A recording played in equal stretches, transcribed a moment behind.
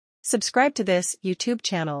Subscribe to this YouTube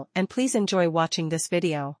channel and please enjoy watching this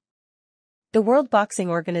video. The World Boxing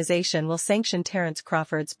Organization will sanction Terence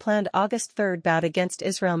Crawford's planned August 3 bout against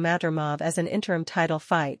Israil Madrimov as an interim title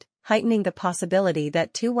fight, heightening the possibility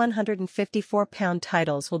that two 154-pound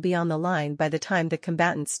titles will be on the line by the time the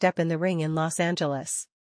combatants step in the ring in Los Angeles.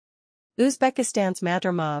 Uzbekistan's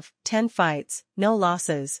Madrimov, 10 fights, no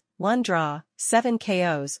losses, 1 draw, 7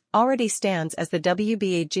 KOs, already stands as the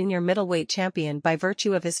WBA junior middleweight champion by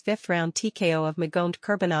virtue of his fifth-round TKO of Magomed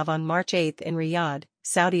Kurbanov on March 8 in Riyadh,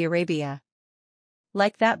 Saudi Arabia.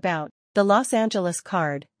 Like that bout, the Los Angeles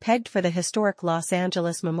card, pegged for the historic Los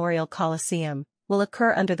Angeles Memorial Coliseum, will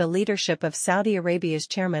occur under the leadership of Saudi Arabia's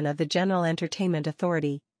chairman of the General Entertainment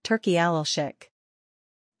Authority, Turki Al-Sheikh.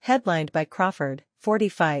 Headlined by Crawford, 40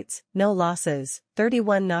 fights, no losses,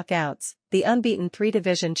 31 knockouts, the unbeaten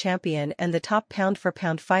three-division champion and the top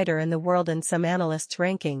pound-for-pound fighter in the world in some analysts'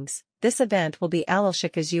 rankings, this event will be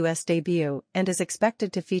Al-Sheikh's U.S. debut and is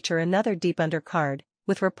expected to feature another deep undercard,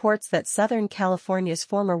 with reports that Southern California's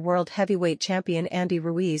former world heavyweight champion Andy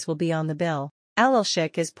Ruiz will be on the bill.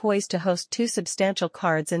 Al-Sheikh is poised to host two substantial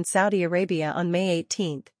cards in Saudi Arabia on May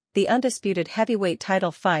 18, the undisputed heavyweight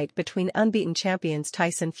title fight between unbeaten champions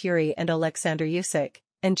Tyson Fury and Alexander Usyk,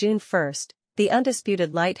 and June 1, the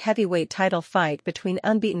undisputed light heavyweight title fight between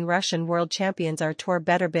unbeaten Russian world champions Artur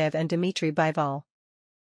Beterbiev and Dmitry Bivol.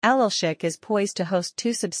 Al-Sheikh is poised to host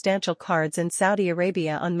two substantial cards in Saudi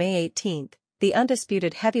Arabia on May 18, the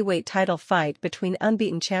undisputed heavyweight title fight between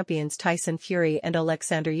unbeaten champions Tyson Fury and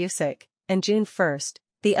Alexander Usyk, and June 1,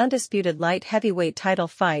 the undisputed light heavyweight title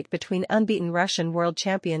fight between unbeaten Russian world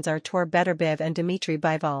champions Artur Beterbiev and Dmitry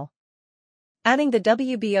Bivol. Adding the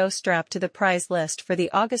WBO strap to the prize list for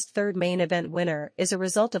the August 3 main event winner is a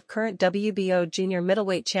result of current WBO junior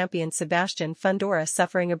middleweight champion Sebastian Fundora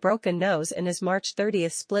suffering a broken nose in his March 30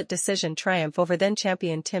 split decision triumph over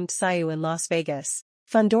then-champion Tim Tszyu in Las Vegas.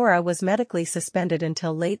 Fundora was medically suspended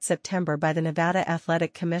until late September by the Nevada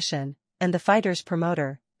Athletic Commission, and the fighter's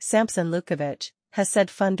promoter, Samson Lukovic, has said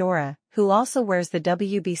Fundora, who also wears the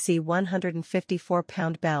WBC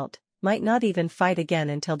 154-pound belt, might not even fight again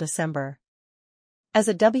until December. As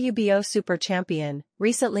a WBO super champion,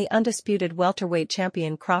 recently undisputed welterweight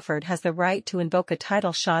champion Crawford has the right to invoke a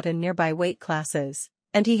title shot in nearby weight classes,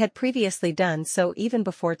 and he had previously done so even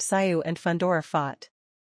before Tszyu and Fundora fought.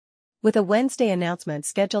 With a Wednesday announcement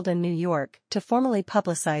scheduled in New York to formally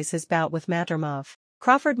publicize his bout with Madrimov,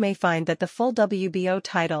 Crawford may find that the full WBO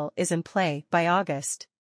title is in play by August.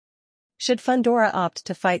 Should Fundora opt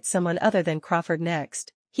to fight someone other than Crawford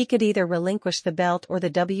next, he could either relinquish the belt or the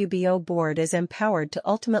WBO board is empowered to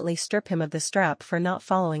ultimately strip him of the strap for not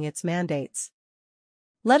following its mandates.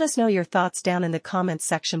 Let us know your thoughts down in the comments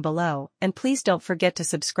section below, and please don't forget to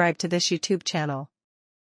subscribe to this YouTube channel.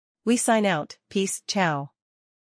 We sign out, peace, ciao.